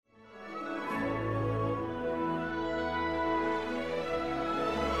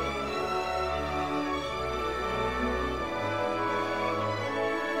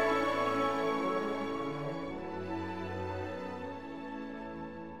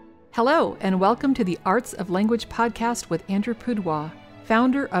Hello, and welcome to the Arts of Language podcast with Andrew Poudois,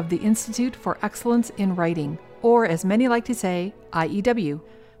 founder of the Institute for Excellence in Writing, or as many like to say, IEW.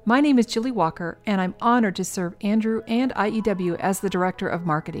 My name is Julie Walker, and I'm honored to serve Andrew and IEW as the Director of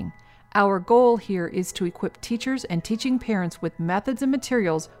Marketing. Our goal here is to equip teachers and teaching parents with methods and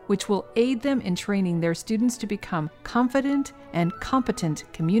materials which will aid them in training their students to become confident and competent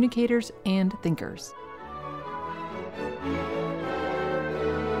communicators and thinkers.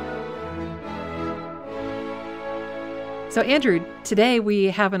 So, Andrew, today we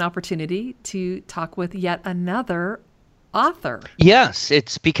have an opportunity to talk with yet another author. Yes,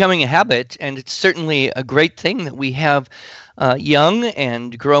 it's becoming a habit, and it's certainly a great thing that we have young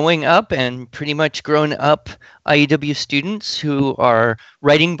and growing up and pretty much grown up IEW students who are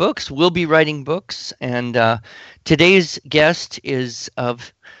writing books, will be writing books. And today's guest is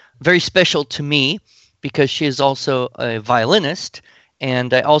very special to me because she is also a violinist.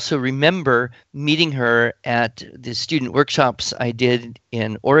 And I also remember meeting her at the student workshops I did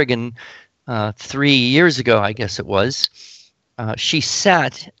in Oregon 3 years ago, I guess it was. She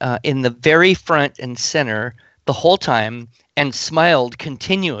sat in the very front and center the whole time and smiled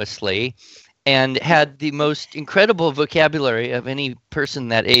continuously and had the most incredible vocabulary of any person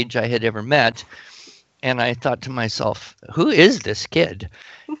that age I had ever met. And I thought to myself, who is this kid?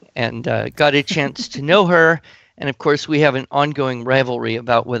 And got a chance to know her. And of course, we have an ongoing rivalry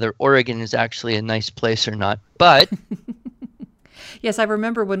about whether Oregon is actually a nice place or not. But yes, I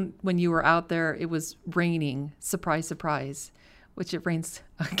remember when you were out there, it was raining. Surprise, surprise, which it rains,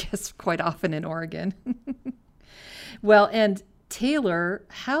 I guess, quite often in Oregon. Well, and Taylor,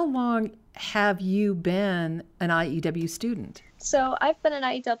 how long have you been an IEW student? So I've been an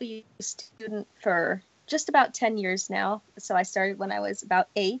IEW student for just about 10 years now. So I started when I was about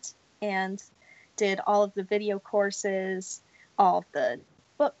 8 and did all of the video courses, all of the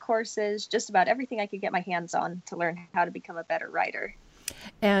book courses, just about everything I could get my hands on to learn how to become a better writer.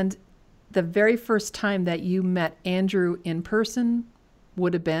 And the very first time that you met Andrew in person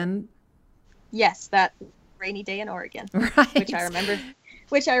would have been? Yes, that rainy day in Oregon, right.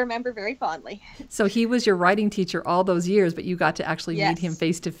 which I remember very fondly. So he was your writing teacher all those years, but you got to actually meet him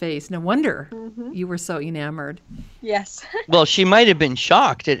face to face. No wonder you were so enamored. Yes. Well, she might have been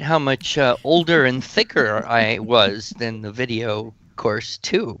shocked at how much older and thicker I was than the video course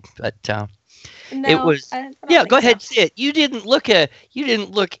too. But no, it was. Yeah, go ahead, say it. You didn't look a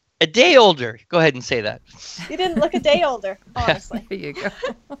day older. Go ahead and say that. You didn't look a day older, honestly. There you go.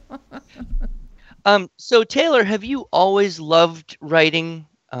 So Taylor, have you always loved writing?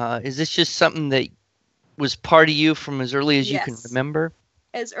 Is this just something that was part of you from as early as you can remember?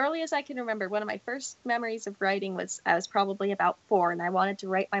 As early as I can remember. One of my first memories of writing was I was probably about 4, and I wanted to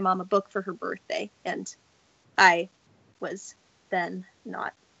write my mom a book for her birthday. And I was then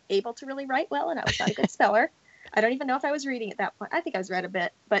not able to really write well, and I was not a good speller. I don't even know if I was reading at that point. I think I was read a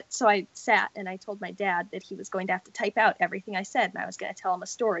bit. But so I sat and I told my dad that he was going to have to type out everything I said, and I was going to tell him a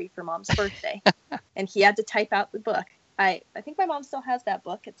story for Mom's birthday. And he had to type out the book. I think my mom still has that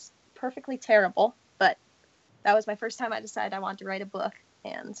book. It's perfectly terrible, but that was my first time I decided I wanted to write a book.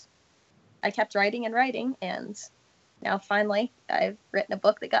 And I kept writing and writing, and now finally I've written a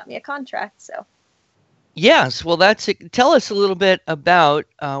book that got me a contract. So yes, well, that's it. Tell us a little bit about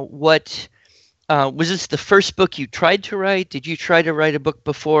what was this the first book you tried to write? Did you try to write a book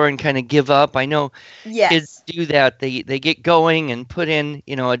before and kind of give up? I know kids do that. They get going and put in,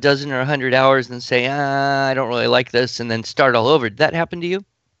 a dozen or 100 hours and say, I don't really like this, and then start all over. Did that happen to you?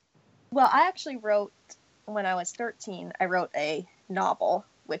 Well, I actually wrote, when I was 13, I wrote a novel,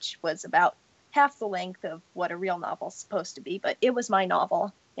 which was about half the length of what a real novel's supposed to be, but it was my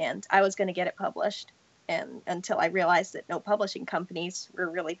novel, and I was going to get it published. And until I realized that no publishing companies were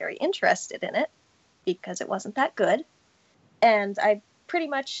really very interested in it, because it wasn't that good. And I pretty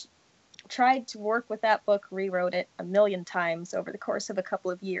much tried to work with that book, rewrote it a million times over the course of a couple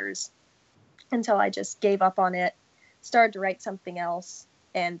of years until I just gave up on it, started to write something else,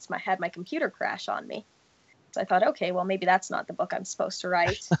 and had my computer crash on me. So I thought, okay, well, maybe that's not the book I'm supposed to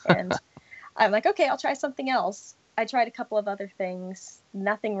write. And I'm like, okay, I'll try something else. I tried a couple of other things.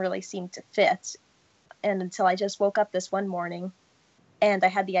 Nothing really seemed to fit. And until I just woke up this one morning, and I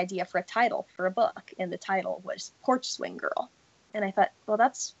had the idea for a title for a book, and the title was Porch Swing Girl. And I thought, well,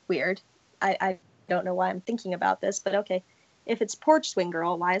 that's weird. I don't know why I'm thinking about this, but okay, if it's Porch Swing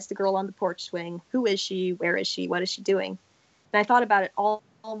Girl, why is the girl on the porch swing? Who is she? Where is she? What is she doing? And I thought about it all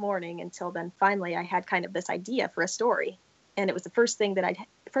morning until then finally I had kind of this idea for a story. And it was the first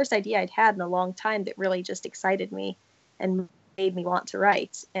idea I'd had in a long time that really just excited me and made me want to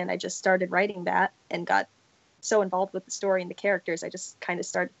write. And I just started writing that and got so involved with the story and the characters, I just kind of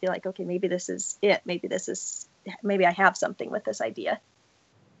started to feel like, okay, maybe this is it. Maybe I have something with this idea.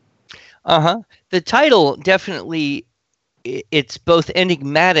 Uh-huh. The title definitely, it's both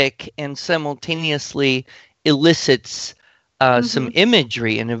enigmatic and simultaneously elicits some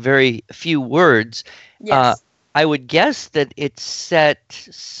imagery in a very few words. Yes. I would guess that it's set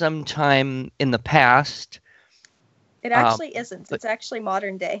sometime in the past. It actually isn't. It's actually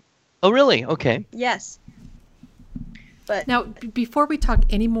modern day. Oh, really? Okay. Yes. But now, before we talk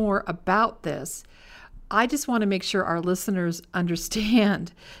any more about this, I just want to make sure our listeners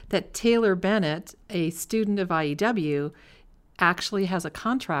understand that Taylor Bennett, a student of IEW, actually has a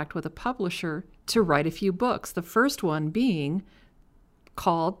contract with a publisher to write a few books. The first one being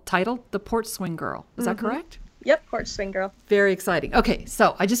titled The Porch Swing Girl. Is that correct? Yep, Porch Swing Girl. Very exciting. Okay,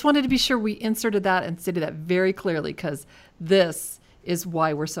 so I just wanted to be sure we inserted that and stated that very clearly, because this is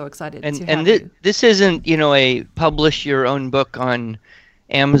why we're so excited to have you. This isn't, a publish your own book on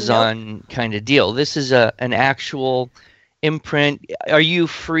Amazon kind of deal. This is an actual imprint. Are you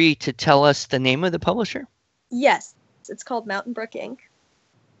free to tell us the name of the publisher? Yes, it's called Mountain Brook Inc.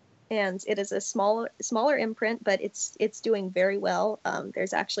 And it is a smaller imprint, but it's doing very well.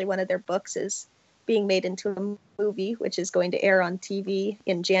 There's actually one of their books is being made into a movie, which is going to air on TV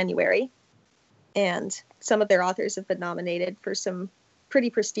in January. And some of their authors have been nominated for some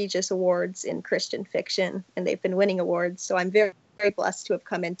pretty prestigious awards in Christian fiction, and they've been winning awards. So I'm very, very blessed to have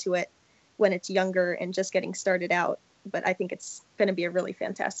come into it when it's younger and just getting started out. But I think it's going to be a really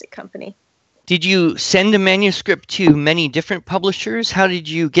fantastic company. Did you send a manuscript to many different publishers? How did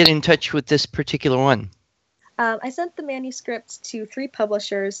you get in touch with this particular one? I sent the manuscript to 3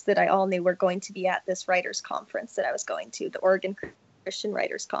 publishers that I all knew were going to be at this writers' conference that I was going to, the Oregon Christian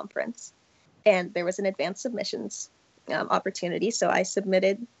Writers Conference. And there was an advanced submissions opportunity, so I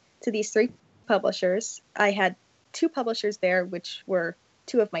submitted to these 3 publishers. I had 2 publishers there, which were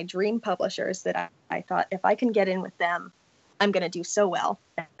 2 of my dream publishers that I thought, if I can get in with them, I'm going to do so well,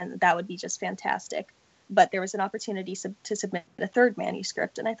 and that would be just fantastic. But there was an opportunity to submit a 3rd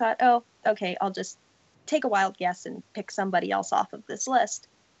manuscript, and I thought, oh, okay, I'll just take a wild guess and pick somebody else off of this list.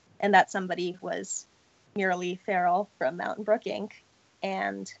 And that somebody was Miralee Farrell from Mountain Brook Inc.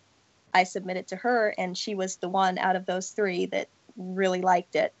 And I submitted to her, and she was the one out of those 3 that really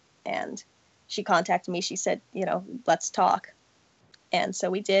liked it. And she contacted me. She said, let's talk. And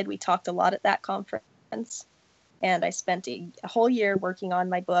so we did. We talked a lot at that conference. And I spent a whole year working on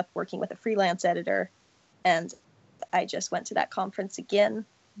my book, working with a freelance editor. And I just went to that conference again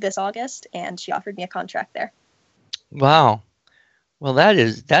this August, and she offered me a contract there. Wow. Well,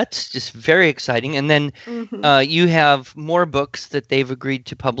 that's just very exciting. And then you have more books that they've agreed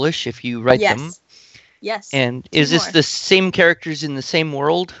to publish if you write them. Yes. And is this the same characters in the same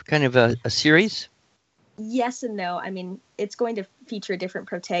world, kind of a series? Yes and no. I mean, it's going to feature a different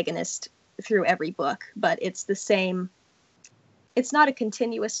protagonist through every book, but it's the same. It's not a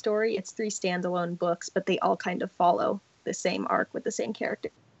continuous story. It's 3 standalone books, but they all kind of follow the same arc with the same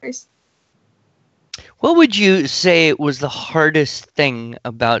characters. What would you say was the hardest thing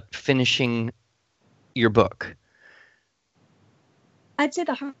about finishing your book? I'd say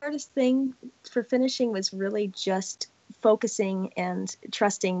the hardest thing for finishing was really just focusing and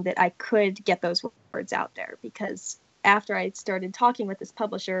trusting that I could get those words out there, because after I started talking with this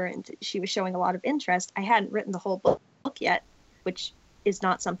publisher and she was showing a lot of interest, I hadn't written the whole book yet, which is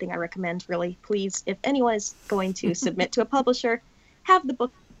not something I recommend, really. Please, if anyone is going to submit to a publisher, have the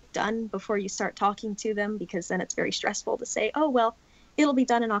book done before you start talking to them, because then it's very stressful to say, oh, well, it'll be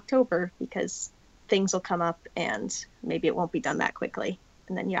done in October, because things will come up and maybe it won't be done that quickly.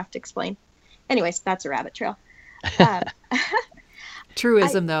 And then you have to explain. Anyways, that's a rabbit trail.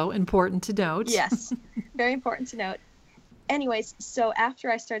 Truism, though, important to note. Yes, very important to note. Anyways, so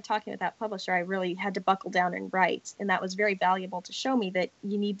after I started talking with that publisher, I really had to buckle down and write. And that was very valuable to show me that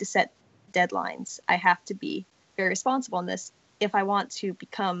you need to set deadlines. I have to be very responsible in this. If I want to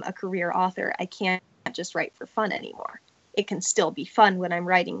become a career author, I can't just write for fun anymore. It can still be fun when I'm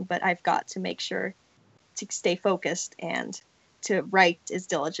writing, but I've got to make sure to stay focused and to write as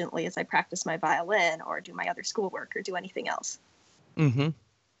diligently as I practice my violin or do my other schoolwork or do anything else. Mm-hmm.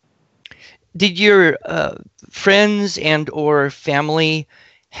 Did your friends and or family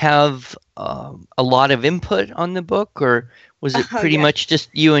have a lot of input on the book, or was it pretty much just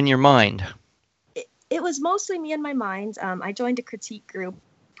you and your mind? It was mostly me and my mind. I joined a critique group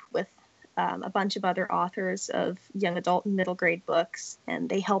with a bunch of other authors of young adult and middle grade books, and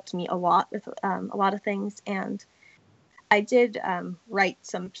they helped me a lot with a lot of things. And I did write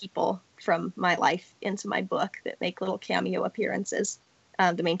some people from my life into my book that make little cameo appearances.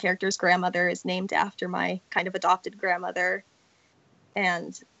 The main character's grandmother is named after my kind of adopted grandmother.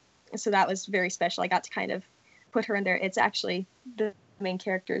 And so that was very special. I got to kind of put her in there. It's actually the main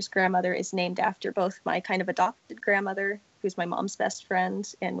character's grandmother is named after both my kind of adopted grandmother, who's my mom's best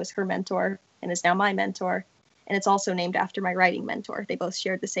friend and was her mentor and is now my mentor. And it's also named after my writing mentor. They both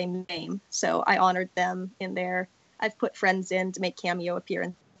shared the same name. So I honored them in there. I've put friends in to make cameo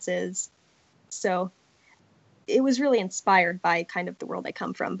appearances. So it was really inspired by kind of the world I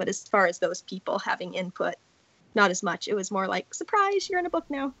come from. But as far as those people having input, not as much. It was more like, surprise, you're in a book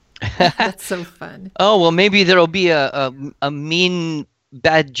now. That's so fun. Oh, well, maybe there'll be a mean,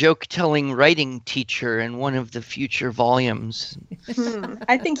 bad joke-telling writing teacher in one of the future volumes.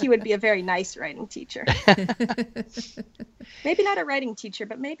 I think he would be a very nice writing teacher. Maybe not a writing teacher,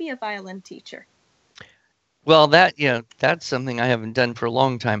 but maybe a violin teacher. Well, that's something I haven't done for a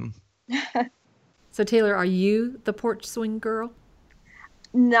long time. So, Taylor, are you the porch swing girl?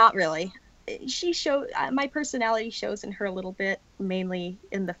 Not really. My personality shows in her a little bit, mainly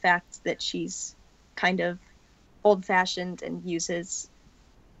in the fact that she's kind of old-fashioned and uses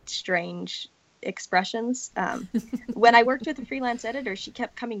strange expressions. When I worked with a freelance editor, she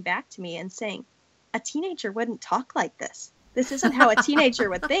kept coming back to me and saying, a teenager wouldn't talk like this. This isn't how a teenager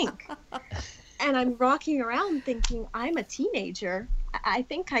would think. And I'm rocking around thinking, I'm a teenager. I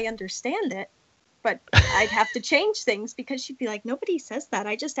think I understand it. But I'd have to change things because she'd be like, nobody says that.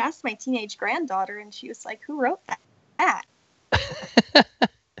 I just asked my teenage granddaughter, and she was like, who wrote that?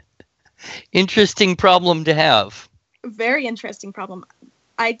 Interesting problem to have. Very interesting problem.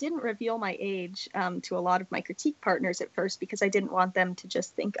 I didn't reveal my age to a lot of my critique partners at first because I didn't want them to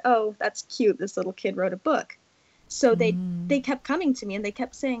just think, oh, that's cute. This little kid wrote a book. So they kept coming to me and they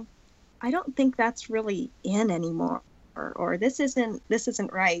kept saying, I don't think that's really in anymore. Or this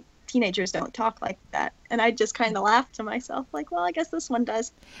isn't right. Teenagers don't talk like that. And I just kind of laughed to myself like, well, I guess this one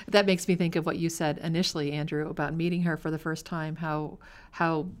does. That makes me think of what you said initially, Andrew, about meeting her for the first time,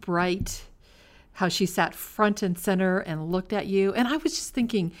 how bright, how she sat front and center and looked at you. And I was just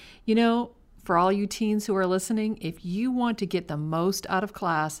thinking, for all you teens who are listening, if you want to get the most out of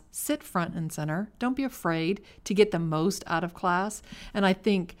class, sit front and center. Don't be afraid to get the most out of class. And I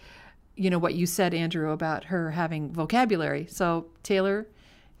think, what you said, Andrew, about her having vocabulary. So, Taylor,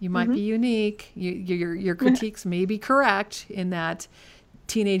 you might be unique. Your critiques may be correct in that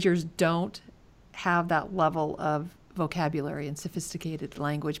teenagers don't have that level of vocabulary and sophisticated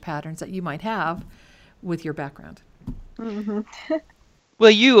language patterns that you might have with your background. Mm-hmm.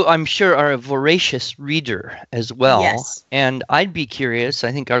 Well, you, I'm sure, are a voracious reader as well. Yes. And I'd be curious,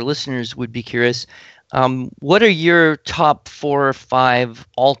 I think our listeners would be curious, what are your top 4 or 5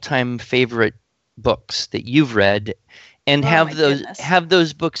 all-time favorite books that you've read? And have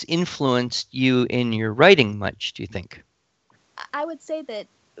those books influenced you in your writing much, do you think? I would say that,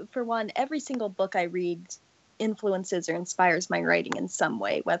 for one, every single book I read influences or inspires my writing in some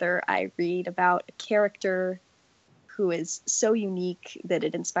way, whether I read about a character who is so unique that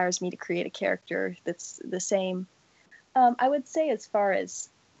it inspires me to create a character that's the same. I would say as far as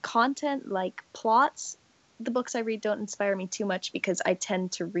content, like plots, the books I read don't inspire me too much because I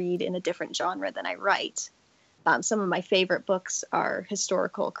tend to read in a different genre than I write. Some of my favorite books are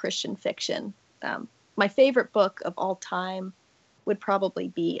historical Christian fiction. My favorite book of all time would probably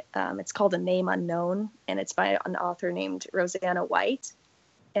be, it's called A Name Unknown, and it's by an author named Rosanna White.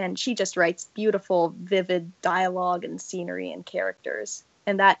 And she just writes beautiful, vivid dialogue and scenery and characters.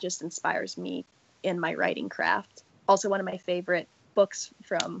 And that just inspires me in my writing craft. Also, one of my favorite books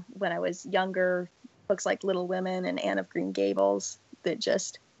from when I was younger, books like Little Women and Anne of Green Gables, that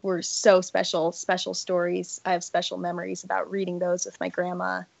just were so special stories. I have special memories about reading those with my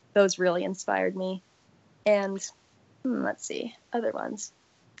grandma. Those really inspired me. And let's see, other ones.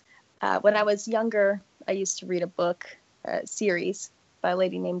 When I was younger, I used to read a book series by a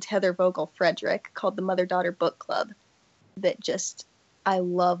lady named Heather Vogel Frederick called the Mother-Daughter Book Club. I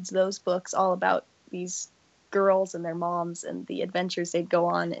loved those books, all about these girls and their moms and the adventures they'd go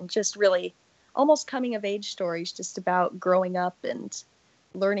on, and just really almost coming of age stories just about growing up and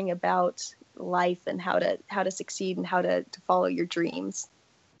learning about life and how to succeed and how to follow your dreams.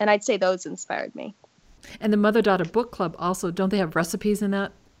 And I'd say those inspired me. And the Mother-Daughter Book Club also, don't they have recipes in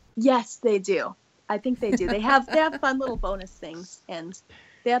that? Yes, they do. I think they do. They have fun little bonus things, and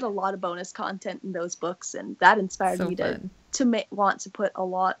they had a lot of bonus content in those books, and that inspired me to want to put a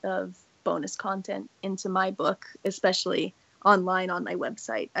lot of bonus content into my book, especially online on my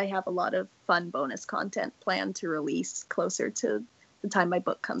website. I have a lot of fun bonus content planned to release closer to the time my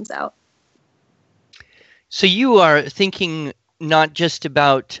book comes out. So you are thinking not just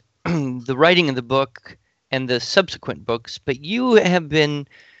about the writing of the book and the subsequent books, but you have been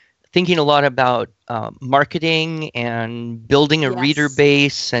thinking a lot about marketing and building a reader Yes,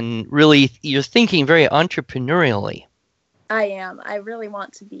 base, and really you're thinking very entrepreneurially. I am. I really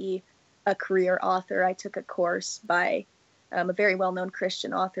want to be a career author. I took a course by a very well-known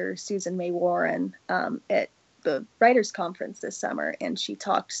Christian author, Susan May Warren, at the Writers' Conference this summer, and she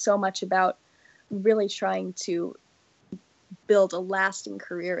talked so much about really trying to build a lasting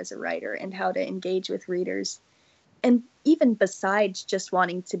career as a writer and how to engage with readers. And even besides just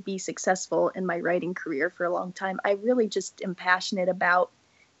wanting to be successful in my writing career for a long time, I really just am passionate about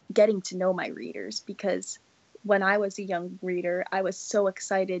getting to know my readers, because when I was a young reader, I was so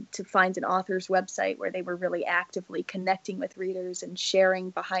excited to find an author's website where they were really actively connecting with readers and sharing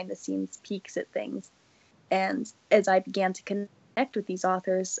behind the scenes peeks at things. And as I began to connect with these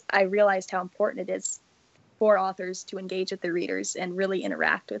authors, I realized how important it is for authors to engage with their readers and really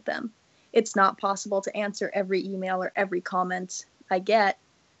interact with them. It's not possible to answer every email or every comment I get,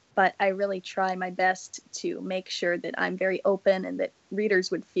 but I really try my best to make sure that I'm very open and that readers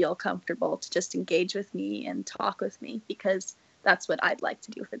would feel comfortable to just engage with me and talk with me, because that's what I'd like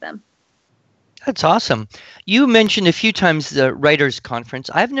to do for them. That's awesome. You mentioned a few times the Writers' Conference.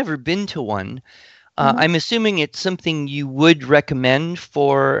 I've never been to one. I'm assuming it's something you would recommend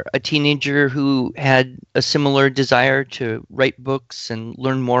for a teenager who had a similar desire to write books and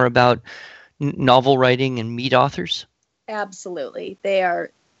learn more about novel writing and meet authors. Absolutely. They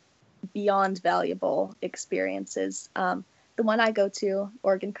are beyond valuable experiences. The one I go to,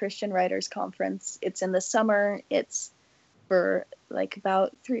 Oregon Christian Writers Conference, it's in the summer. It's for like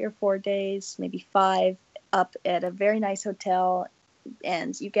about 3 or 4 days, maybe 5, up at a very nice hotel.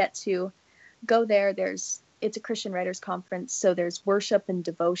 And you get to go there. It's a Christian Writers Conference, so there's worship and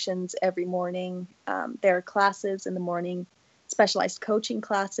devotions every morning. There are classes in the morning, specialized coaching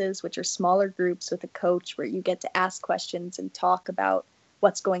classes, which are smaller groups with a coach where you get to ask questions and talk about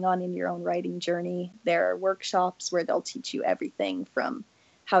what's going on in your own writing journey. There are workshops where they'll teach you everything from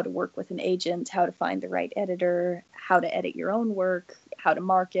how to work with an agent, how to find the right editor, how to edit your own work, how to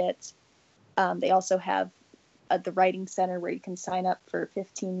market. They also have the Writing Center where you can sign up for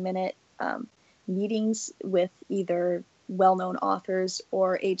 15-minute meetings with either well-known authors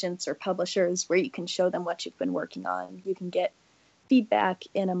or agents or publishers where you can show them what you've been working on. You can get feedback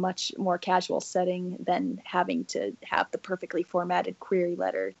in a much more casual setting than having to have the perfectly formatted query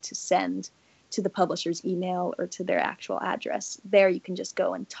letter to send to the publisher's email or to their actual address. There you can just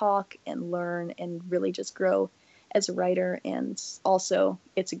go and talk and learn and really just grow as a writer. And also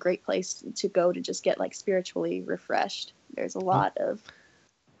it's a great place to go to just get like spiritually refreshed. There's a lot of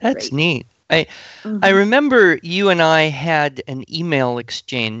That's great. neat. I remember you and I had an email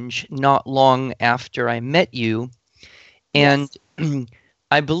exchange not long after I met you, and Yes.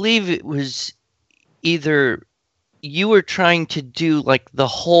 I believe it was either you were trying to do like the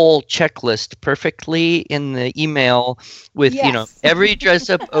whole checklist perfectly in the email with, Yes. every dress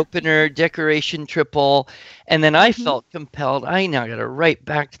up opener, decoration triple. And then I felt compelled. I now got to write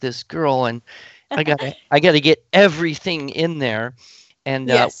back to this girl, and I got to get everything in there. And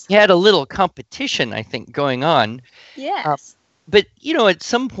Yes. we had a little competition, I think, going on. Yes. But, at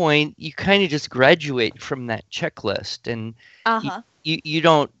some point, you kind of just graduate from that checklist, and you, Uh-huh. you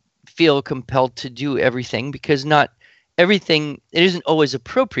don't feel compelled to do everything, because not everything, it isn't always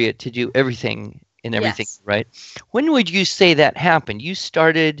appropriate to do everything in everything, Yes. right? When would you say that happened? You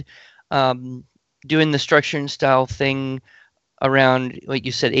started doing the structure and style thing around, like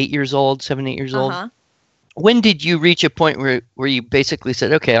you said, 8 years old, 7, 8 years old. Uh-huh. When did you reach a point where you basically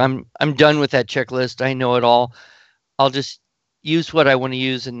said, okay, I'm done with that checklist. I know it all. I'll just use what I want to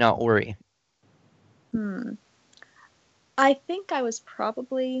use and not worry. I think I was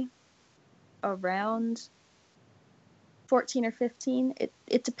probably around 14 or 15.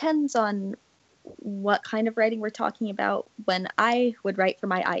 It depends on what kind of writing we're talking about. When I would write for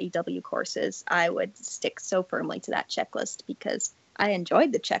my IEW courses, I would stick so firmly to that checklist because I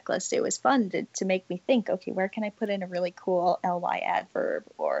enjoyed the checklist. It was fun to make me think, okay, where can I put in a really cool ly adverb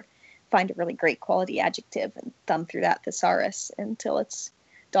or find a really great quality adjective and thumb through that thesaurus until it's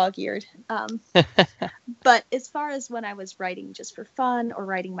dog-eared. But as far as when I was writing just for fun or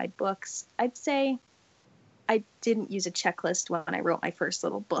writing my books, I'd say I didn't use a checklist when I wrote my first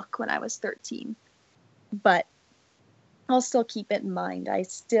little book when I was 13. But I'll still keep it in mind. I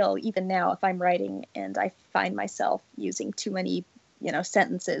still, even now, if I'm writing and I find myself using too many,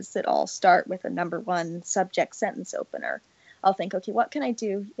 sentences that all start with a number one subject sentence opener, I'll think, okay, what can I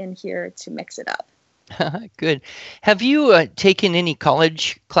do in here to mix it up? Good. Have you taken any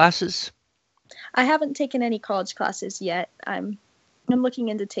college classes? I haven't taken any college classes yet. I'm looking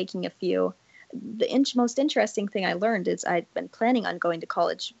into taking a few. the most interesting thing I learned is I'd been planning on going to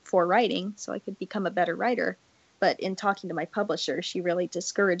college for writing so I could become a better writer. But in talking to my publisher, she really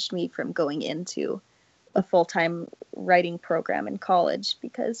discouraged me from going into a full-time writing program in college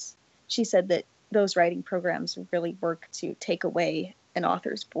because she said that those writing programs really work to take away an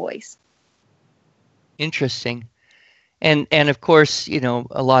author's voice. Interesting. And of course,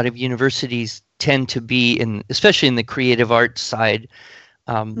 a lot of universities tend to be especially in the creative arts side,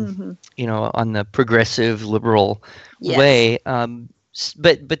 on the progressive liberal way.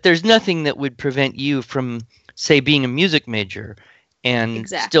 But there's nothing that would prevent you from, say, being a music major and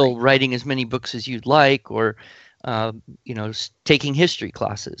still writing as many books as you'd like, or taking history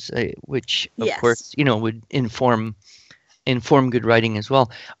classes, which of course would inform good writing as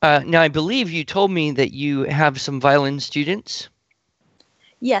well. Now, I believe you told me that you have some violin students.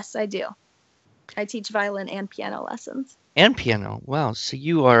 Yes, I do. I teach violin and piano lessons. And piano. Wow. So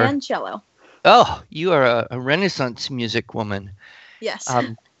you are... And cello. Oh, you are a Renaissance music woman. Yes.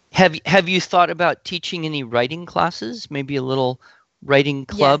 Have you thought about teaching any writing classes? Maybe a little writing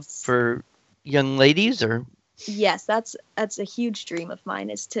club for young ladies, or... Yes, that's a huge dream of mine,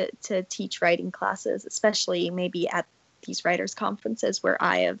 is to teach writing classes, especially maybe at these writers' conferences where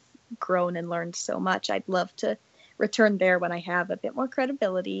I have grown and learned so much. I'd love to return there when I have a bit more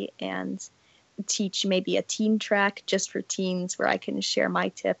credibility and teach maybe a teen track just for teens where I can share my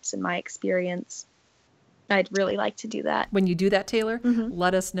tips and my experience. I'd really like to do that. When you do that, Taylor,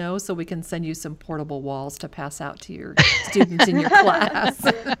 let us know so we can send you some portable walls to pass out to your students in your class.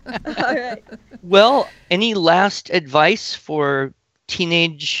 All right. Well, any last advice for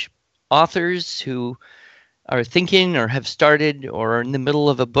teenage authors who are thinking or have started or are in the middle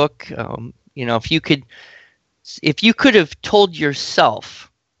of a book? If you could have told yourself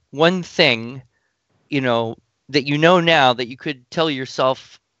one thing, that now that you could tell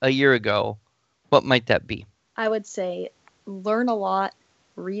yourself a year ago, what might that be? I would say learn a lot,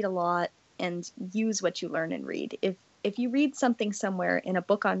 read a lot, and use what you learn and read. If you read something somewhere in a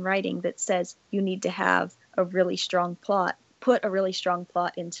book on writing that says you need to have a really strong plot, put a really strong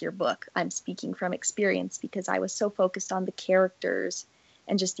plot into your book. I'm speaking from experience because I was so focused on the characters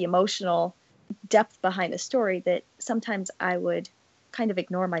and just the emotional depth behind the story that sometimes I would kind of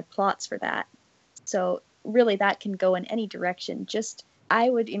ignore my plots for that. So really that can go in any direction. I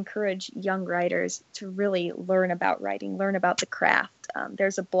would encourage young writers to really learn about writing, learn about the craft.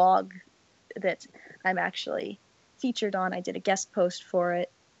 There's a blog that I'm actually featured on. I did a guest post for it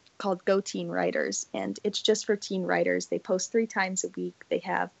called Go Teen Writers, and it's just for teen writers. They post 3 times a week. They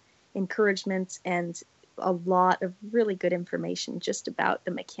have encouragement and a lot of really good information just about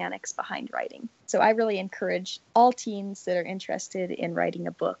the mechanics behind writing. So I really encourage all teens that are interested in writing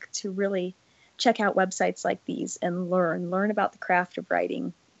a book to really check out websites like these and learn about the craft of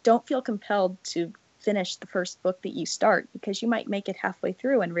writing. Don't feel compelled to finish the first book that you start, because you might make it halfway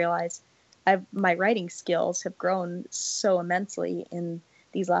through and realize my writing skills have grown so immensely in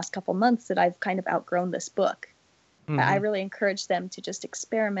these last couple months that I've kind of outgrown this book. I really encourage them to just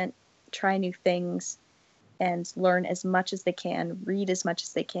experiment, try new things, and learn as much as they can, read as much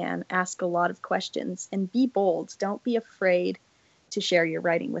as they can, ask a lot of questions, and be bold. Don't be afraid to share your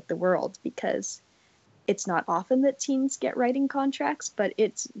writing with the world, because it's not often that teens get writing contracts, but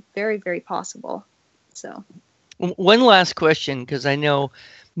it's very, very possible. So, one last question, because I know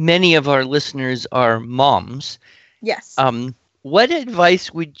many of our listeners are moms. Yes. What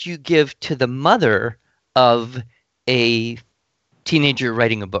advice would you give to the mother of a teenager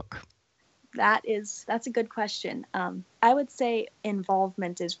writing a book? That's a good question. I would say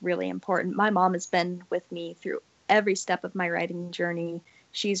involvement is really important. My mom has been with me through every step of my writing journey.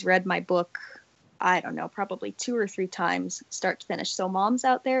 She's read my book, I don't know, probably 2 or 3 times, start to finish. So moms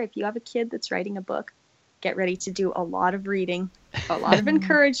out there, if you have a kid that's writing a book, get ready to do a lot of reading, a lot of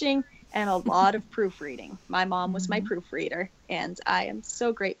encouraging, and a lot of proofreading. My mom was my proofreader, and I am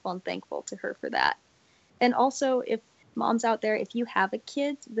so grateful and thankful to her for that. And also, if moms out there, if you have a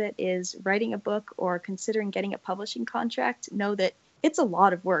kid that is writing a book or considering getting a publishing contract, know that it's a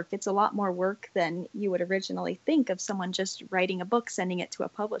lot of work. It's a lot more work than you would originally think of someone just writing a book, sending it to a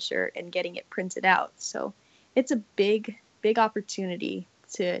publisher, and getting it printed out. So it's a big, big opportunity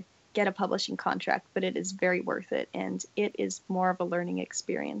to get a publishing contract, but it is very worth it. And it is more of a learning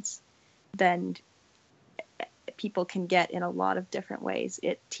experience than people can get in a lot of different ways.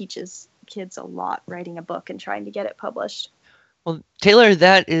 It teaches kids a lot, writing a book and trying to get it published. Well, Taylor,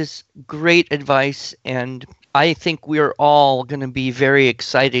 that is great advice, and I think we're all going to be very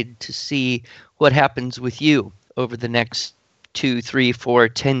excited to see what happens with you over the next 2, 3, 4,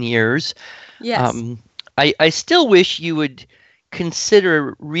 10 years. Yes. I still wish you would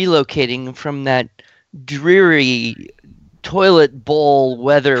consider relocating from that dreary toilet bowl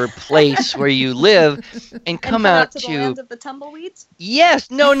weather place where you live and come out to the land of the tumbleweeds?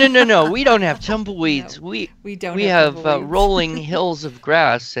 Yes, no. We don't have tumbleweeds. No, we don't we have have tumbleweeds. rolling hills of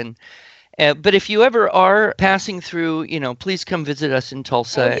grass, and but if you ever are passing through, please come visit us in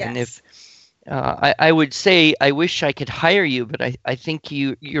Tulsa. Oh, yes. And if I would say I wish I could hire you, but I think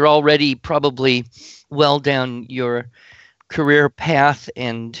you're already probably well down your career path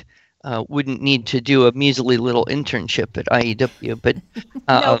and wouldn't need to do a measly little internship at IEW. But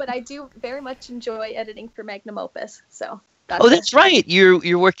no, but I do very much enjoy editing for Magnum Opus. So that's right.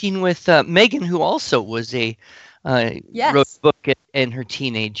 You're working with Megan, who also was yes. wrote a book in her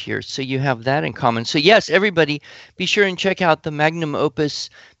teenage years. So you have that in common. So yes, everybody, be sure and check out the Magnum Opus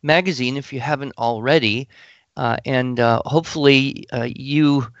magazine if you haven't already, and hopefully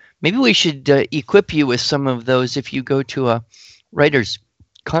maybe we should equip you with some of those if you go to a writers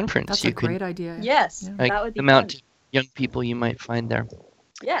conference. That's a great idea. Yes, yeah. that would be amount fun. to young people you might find there.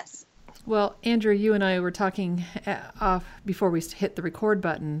 Yes. Well, Andrew, you and I were talking off before we hit the record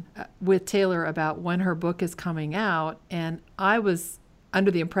button with Taylor about when her book is coming out, and I was under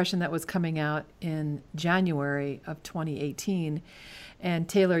the impression that was coming out in January of 2018. And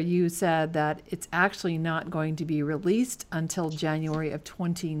Taylor, you said that it's actually not going to be released until January of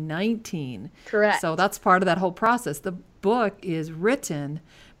 2019. Correct. So that's part of that whole process. The book is written,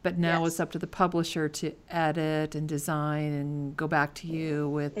 but now Yes. it's up to the publisher to edit and design and go back to you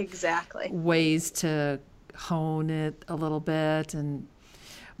with exactly ways to hone it a little bit. And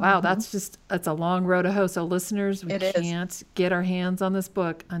wow, that's a long road to hoe. So listeners, we can't get our hands on this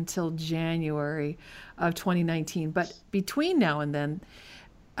book until January of 2019. But between now and then,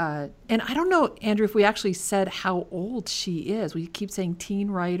 and I don't know, Andrew, if we actually said how old she is. We keep saying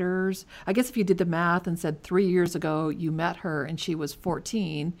teen writers. I guess if you did the math and said 3 years ago you met her and she was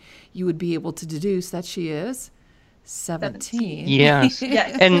 14, you would be able to deduce that she is 17. Yes.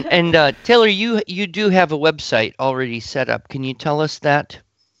 Yes. And Taylor, you do have a website already set up. Can you tell us that?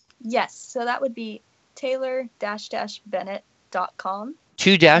 Yes. So that would be taylor-bennett.com.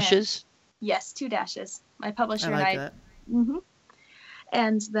 2 dashes? Yes, 2 dashes. My publisher I like and I. that. Mm-hmm.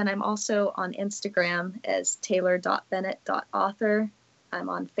 And then I'm also on Instagram as taylor.bennett.author. I'm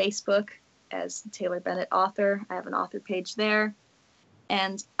on Facebook as Taylor Bennett Author. I have an author page there.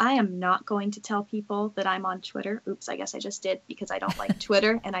 And I am not going to tell people that I'm on Twitter. Oops, I guess I just did, because I don't like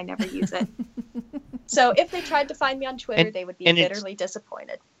Twitter and I never use it. So if they tried to find me on Twitter, they would be bitterly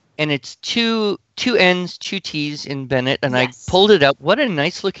disappointed. And it's two N's, 2 T's in Bennett. And Yes. I pulled it up. What a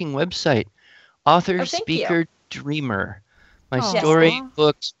nice looking website. Author, Oh, thank speaker, you. dreamer. My Aw. story,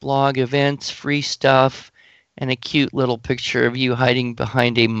 books, blog, events, free stuff, and a cute little picture of you hiding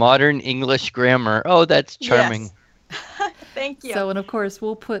behind a modern English grammar. Oh, that's charming. Yes. Thank you. So, and of course,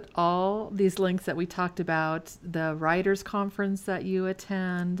 we'll put all these links that we talked about, the writers conference that you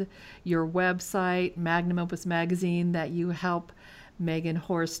attend, your website, Magnum Opus Magazine that you help Megan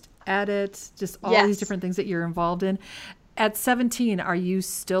Horst edit, just all these different things that you're involved in. At 17, are you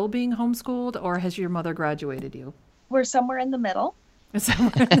still being homeschooled, or has your mother graduated you? We're somewhere in the middle.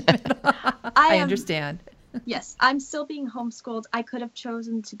 Somewhere in the middle. I understand. Yes, I'm still being homeschooled. I could have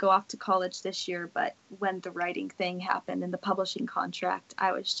chosen to go off to college this year, but when the writing thing happened and the publishing contract,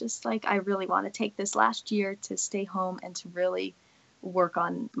 I was just like, I really want to take this last year to stay home and to really work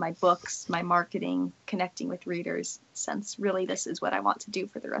on my books, my marketing, connecting with readers, since really this is what I want to do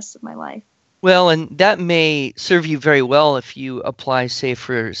for the rest of my life. Well, and that may serve you very well if you apply, say,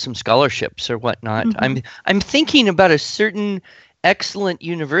 for some scholarships or whatnot. Mm-hmm. I'm thinking about a certain excellent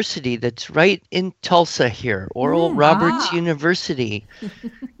university that's right in Tulsa here, Oral Roberts University.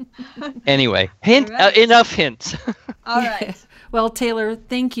 Anyway, enough hints. All right. Well, Taylor,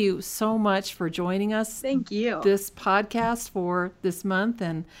 thank you so much for joining us. Thank you. This podcast for this month,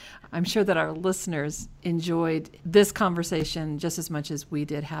 and I'm sure that our listeners enjoyed this conversation just as much as we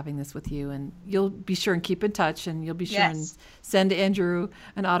did having this with you. And you'll be sure and keep in touch, and you'll be sure and send Andrew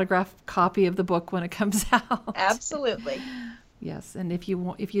an autographed copy of the book when it comes out. Absolutely. Yes, and if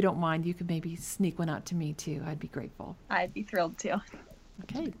you don't mind, you could maybe sneak one out to me too. I'd be grateful. I'd be thrilled to.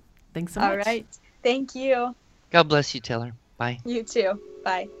 Okay, thanks so much. All right. Thank you. God bless you, Taylor. Bye. You too.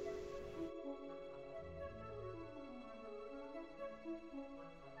 Bye.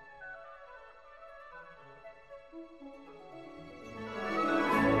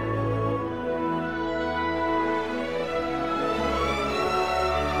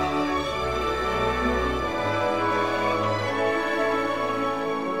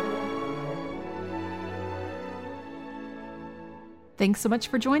 Thanks so much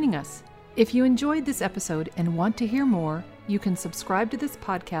for joining us. If you enjoyed this episode and want to hear more, you can subscribe to this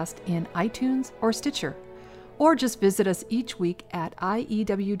podcast in iTunes or Stitcher, or just visit us each week at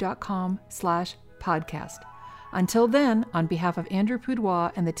iew.com/podcast. Until then, on behalf of Andrew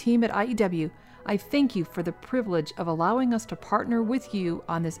Poudois and the team at IEW, I thank you for the privilege of allowing us to partner with you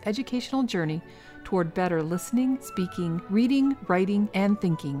on this educational journey toward better listening, speaking, reading, writing, and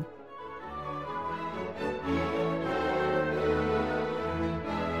thinking.